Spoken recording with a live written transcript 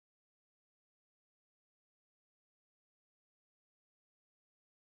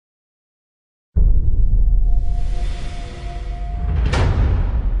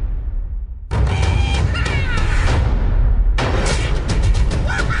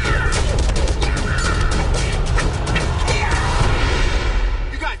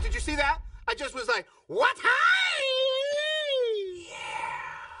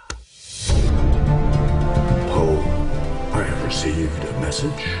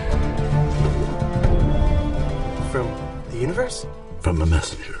From the universe? From a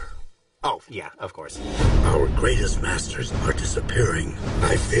messenger. Oh, yeah, of course. Our greatest masters are disappearing.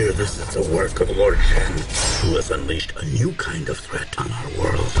 I fear this is the work of Lord Shen, who has unleashed a new kind of threat on our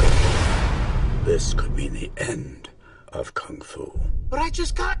world. This could mean the end of Kung Fu. But I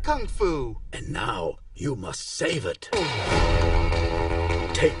just got Kung Fu! And now, you must save it.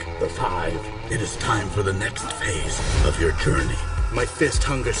 Take the 5. It is time for the next phase of your journey. My fist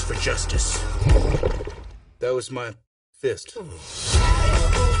hungers for justice. That was my fist.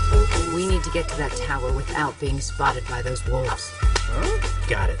 We need to get to that tower without being spotted by those wolves. Huh?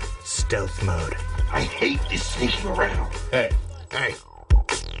 Got it. Stealth mode. I hate this sneaking around. Hey.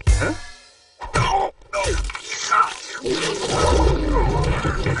 Huh?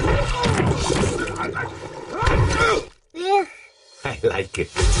 I like it.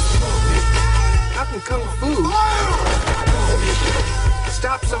 How can Kung Fu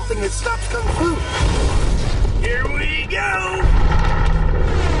stop something that stops Kung Fu? Here we go!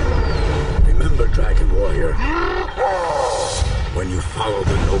 Remember, Dragon Warrior, when you follow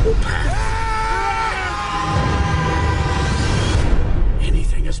the noble path,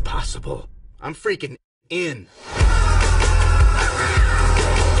 anything is possible. I'm freaking in.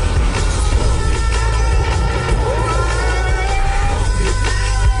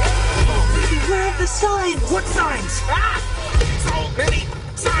 Where are the signs? What signs? So many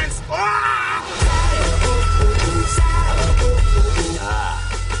signs!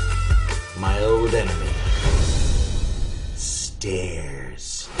 My old enemy. Stairs.